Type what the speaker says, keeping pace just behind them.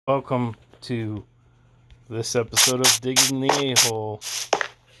Welcome to this episode of Digging the A-Hole.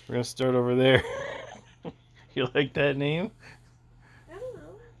 We're going to start over there. You like that name? I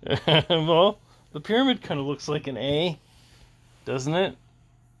don't know. Well, the pyramid kind of looks like an A, doesn't it?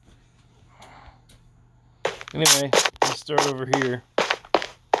 Anyway, we'll start over here.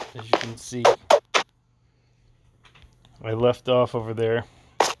 As you can see, I left off over there.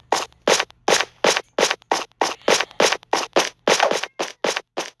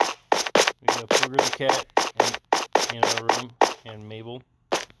 We got FURBjr the cat in our room, and Mabel.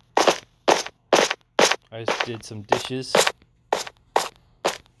 I just did some dishes. You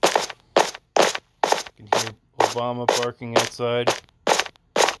can hear Obama barking outside.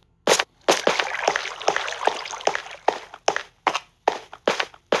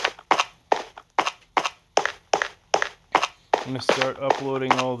 I'm going to start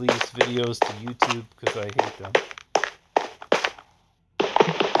uploading all these videos to YouTube because I hate them. I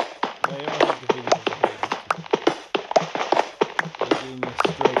don't hate the videos, I hate YouTube. They gave me a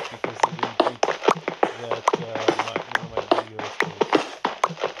strike because they didn't think that one of my videos was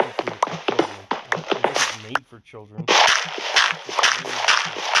appropriate for children. It wasn't made for children. It's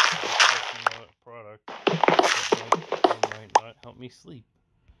just a product that might or might not help me sleep.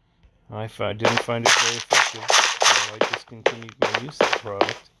 I didn't find it very effective, so I discontinued my use of the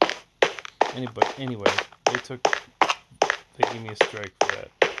product. Anyway, they gave me a strike for that.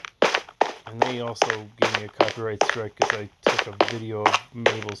 And they also gave me a copyright strike because I took a video of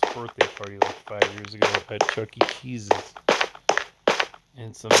Mabel's birthday party like 5 years ago at Chuck E. Cheese's.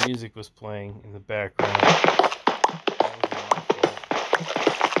 And some music was playing in the background. That wasn't my fault.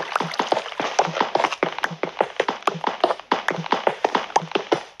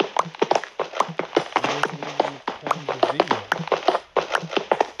 It wasn't even the point of the video.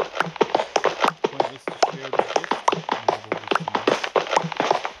 The point was to share the gifts that Mabel received.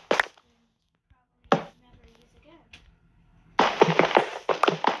 Probably never use again.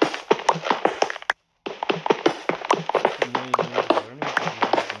 It's like a million years ago. I don't even think we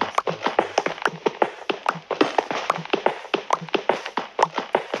lived in this house yet.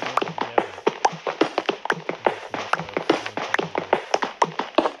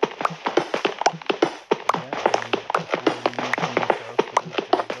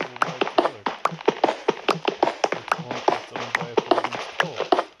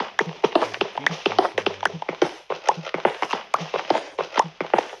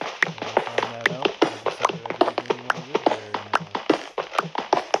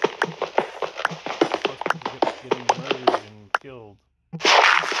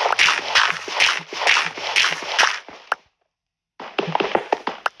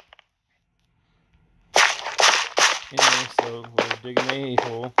 Anyway, so we're digging the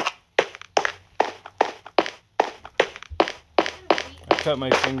A-hole. I cut my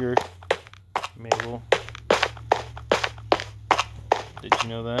finger, Mabel. Did you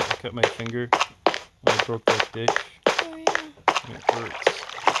know that? I cut my finger when I broke that dish. Oh yeah. And it hurts.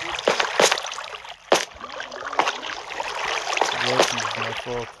 It was my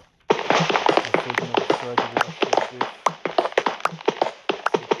fault. I shouldn't have tried to wash that dish.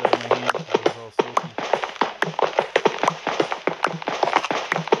 Slipped out of my hand because it was all soaky.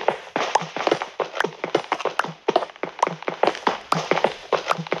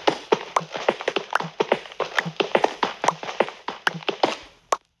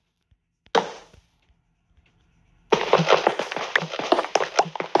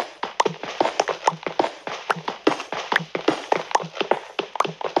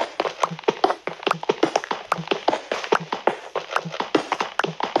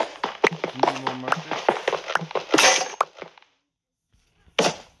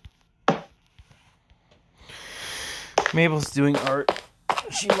 Mabel's doing art.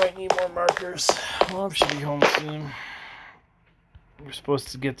 She might need more markers. Mom should be home soon. We're supposed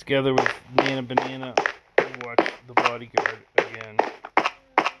to get together with Nana Banana and watch The Bodyguard again.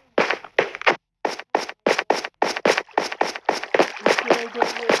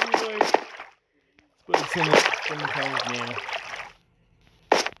 But spending time with Nana.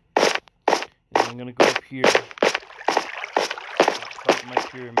 And I'm gonna go up here at the top of my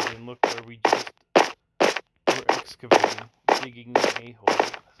pyramid and look where we just were excavating, digging the A-hole,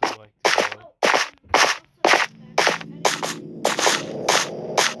 as I like to call it.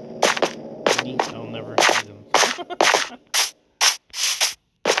 Neat, I'll never see them.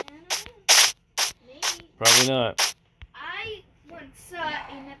 Maybe. Probably not. I once saw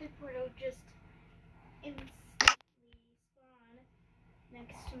another portal just instantly spawn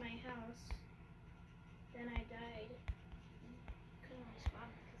next to my house. Then I died. Couldn't really spawn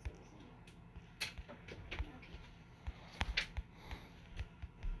because it was in. Okay.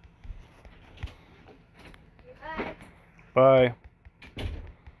 Bye.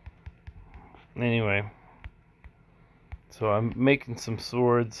 Anyway, so I'm making some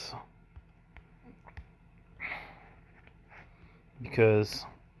swords because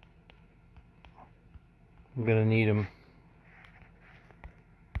I'm gonna need them.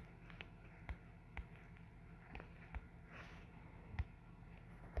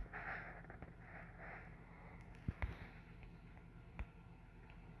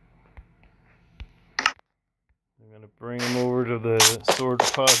 I'm gonna bring them over to the sword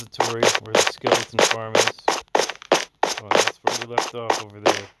repository where the skeleton farm is. Oh, that's where we left off over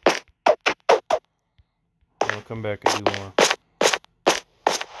there. And I'll come back and do more.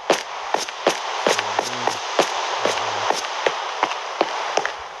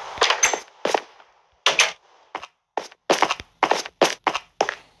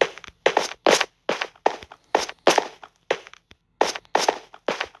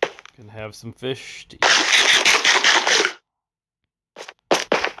 Can have some fish to eat.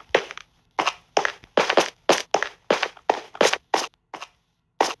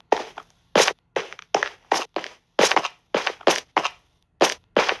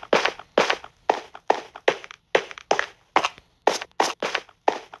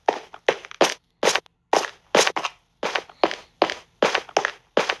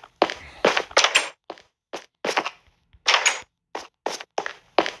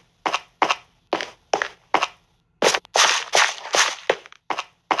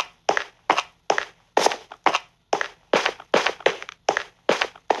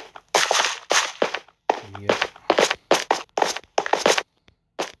 Yep.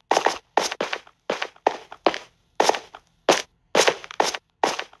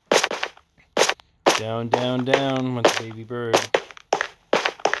 Down, down, down went the baby bird.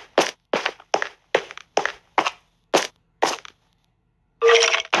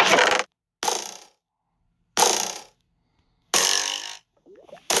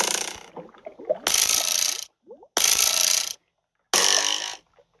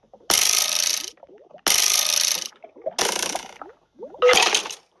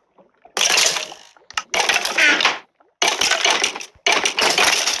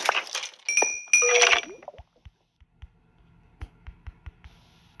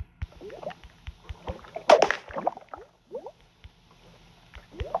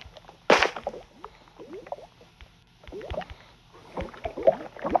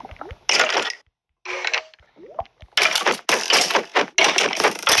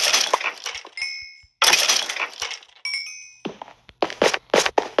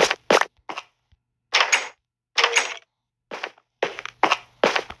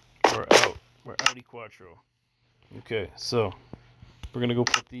 We're outie quattro. Okay, so we're gonna go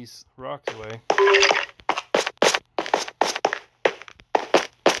put these rocks away.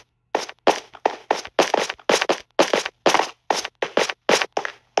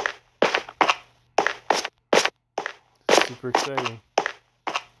 Super exciting.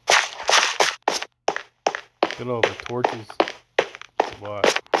 Look at all the torches. It's a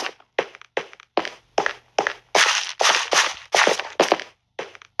lot.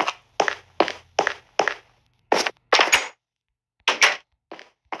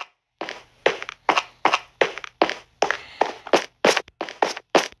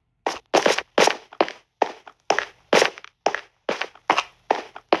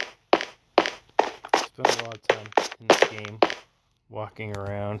 Spent a lot of time in this game walking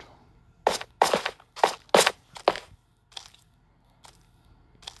around.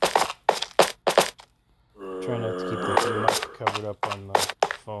 Try not to keep them too much covered up on the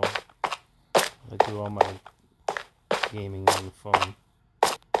phone. I do all my gaming on the phone.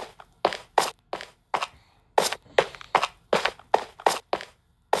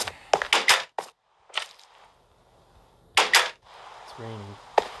 It's raining.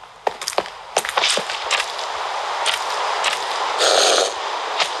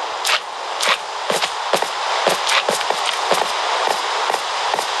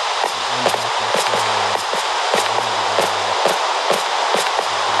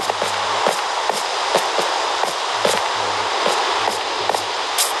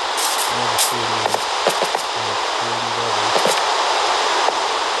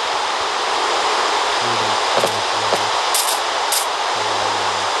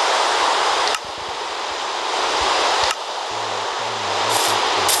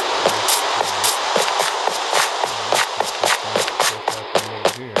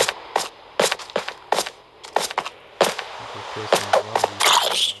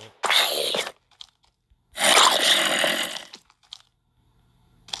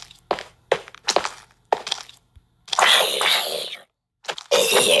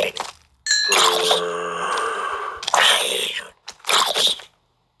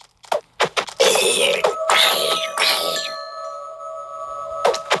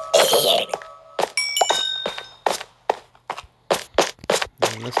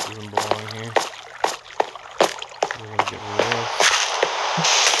 And this doesn't belong here. We're gonna get rid of this.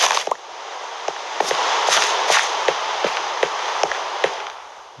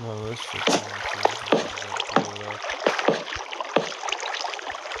 No, this shit belongs here. Blow it up.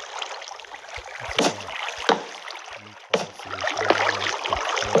 New policy is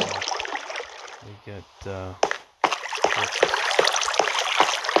they get purchased.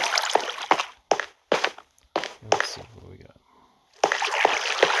 Let's see what we got.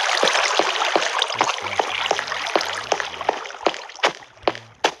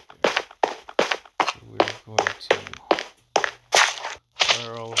 So we're going to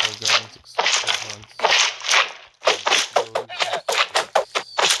fire all of our guns except for once. Explode in space.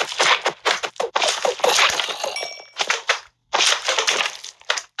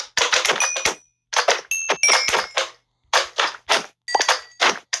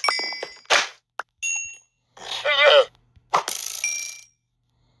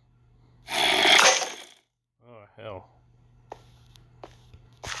 Oh, hell.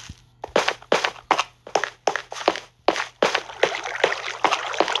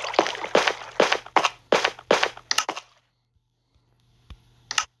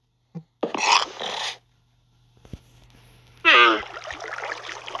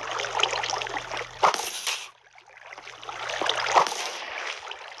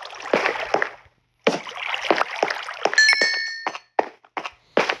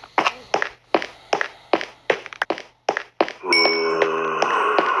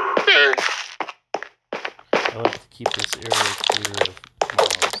 I like to keep this area clear of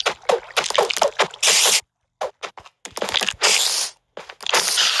mobs.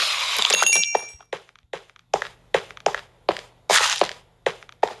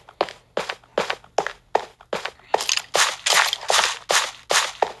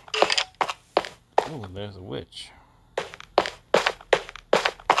 Oh, there's a witch.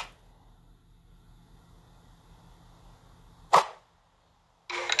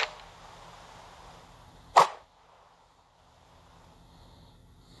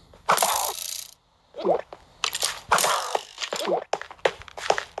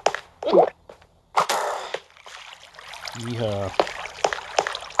 Yeehaw.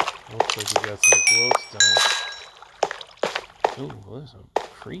 Looks like we got some glowstone. Oh, there's a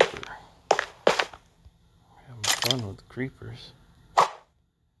creeper. Having fun with the creepers.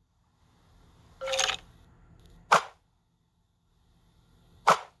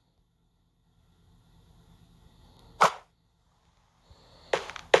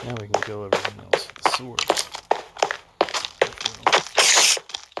 Now we can kill everything else with the sword.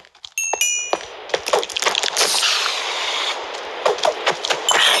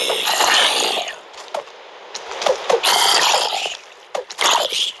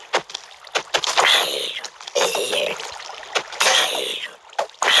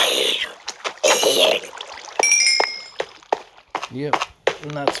 Yep,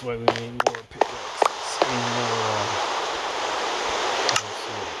 and that's why we need more pickaxes and more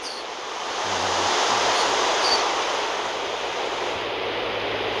swords.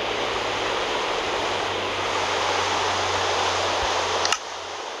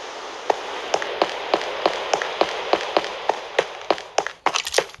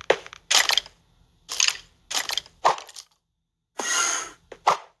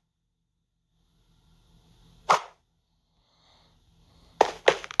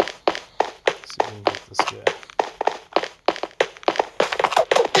 See if we can get this guy.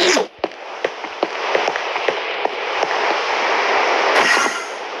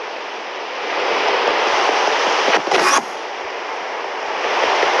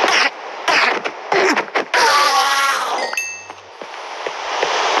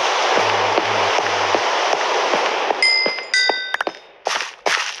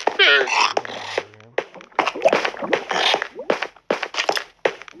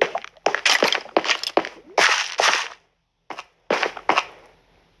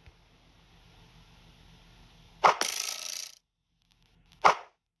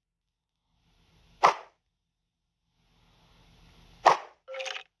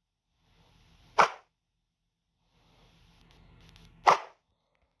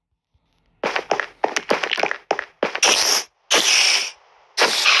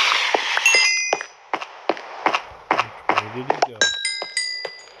 Where did he go?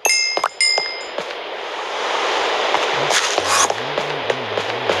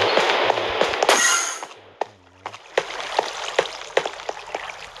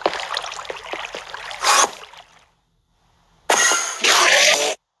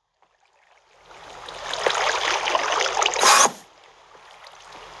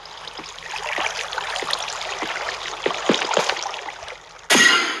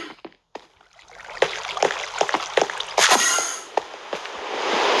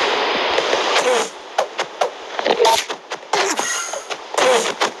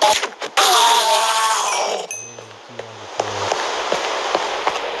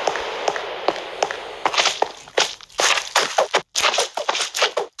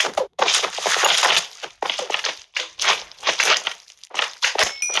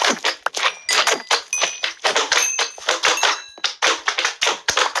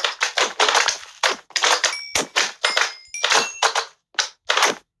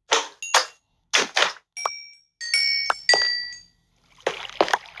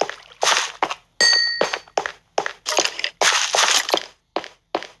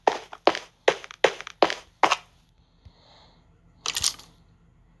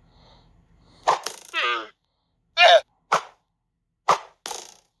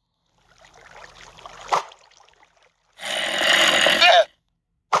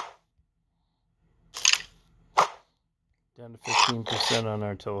 Down to 15% on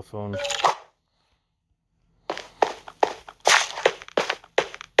our telephone.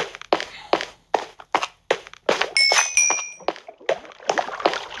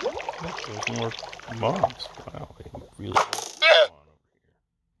 There's more mobs. Wow, they really spawn over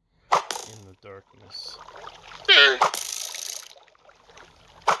here in the darkness.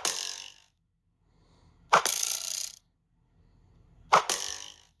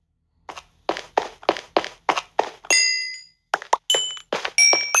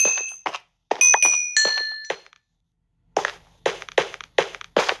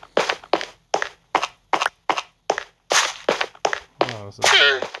 Wow,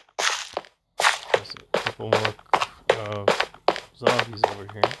 there's a couple more zombies over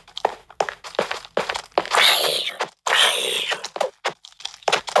here.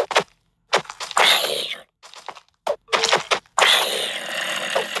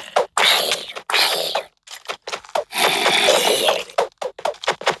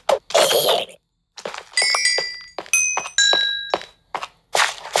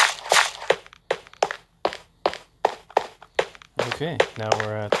 Okay, now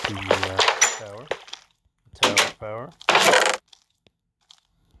we're at the tower. The tower power.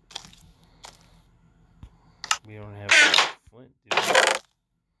 We don't have flint, do we?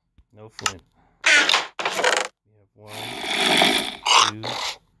 No flint. We have 1, 2,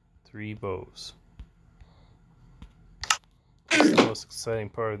 3 bows. This is the most exciting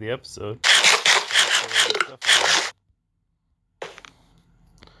part of the episode.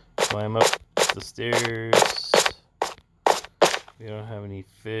 Climb up the stairs. We don't have any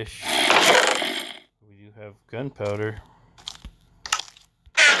fish. We do have gunpowder.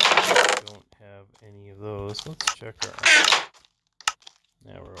 We don't have any of those. Let's check our armor.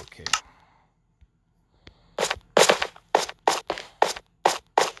 Now we're okay.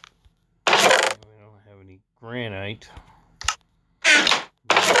 We don't have any granite.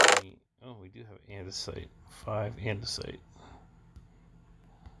 Oh, we do have andesite. 5 andesite.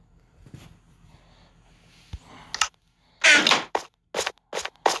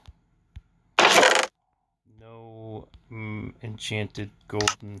 No enchanted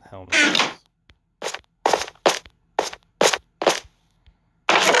golden helmets.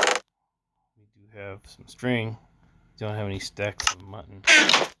 We do have some string. Don't have any stacks of mutton.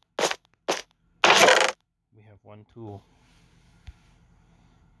 We have 1 tool.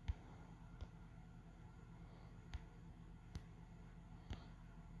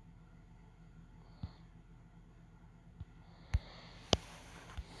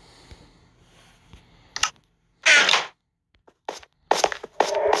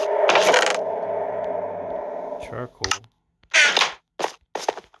 Charcoal.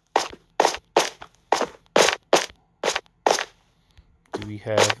 Do we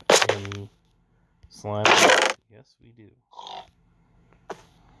have any slime? Yes, we do.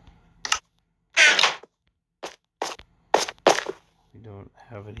 We don't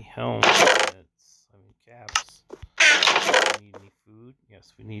have any helmets. Caps. Do we need any food?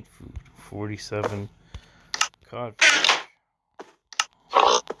 Yes, we need food. 47 codfish.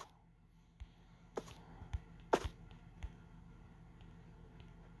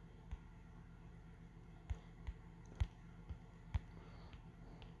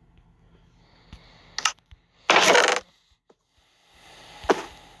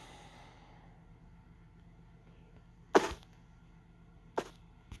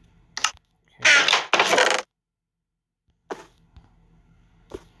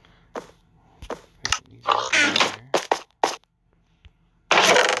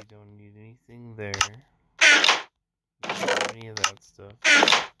 Don't need anything there. We don't have any of that stuff.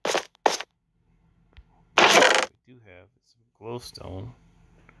 What we do have is some glowstone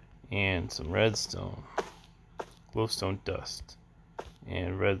and some redstone. Glowstone dust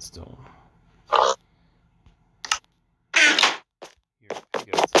and redstone. Here, we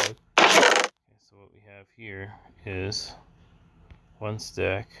got outside. Okay, so what we have here is 1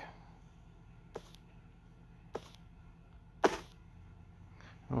 stack.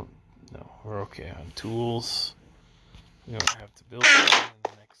 Oh, no, we're okay on tools. We don't have to build anything in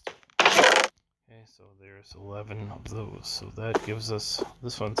the next one. Okay, so there's 11 of those. So that gives us,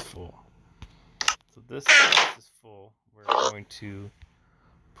 this one's full. So this is full. We're going to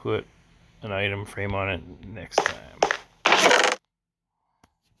put an item frame on it next time.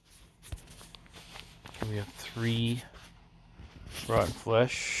 We have 3 rotten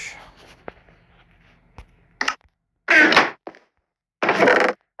flesh. 4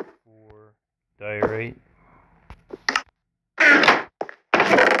 diorite. 2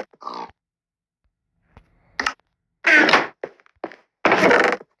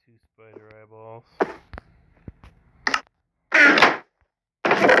 spider eyeballs.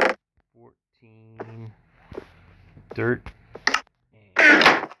 13 dirt and 2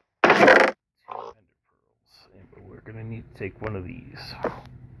 ender pearls. But we're gonna need to take one of these.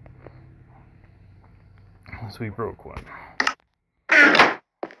 Unless we broke one.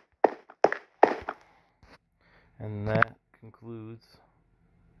 And that concludes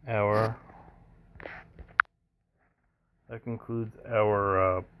our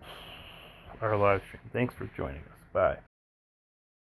live stream. Thanks for joining us. Bye.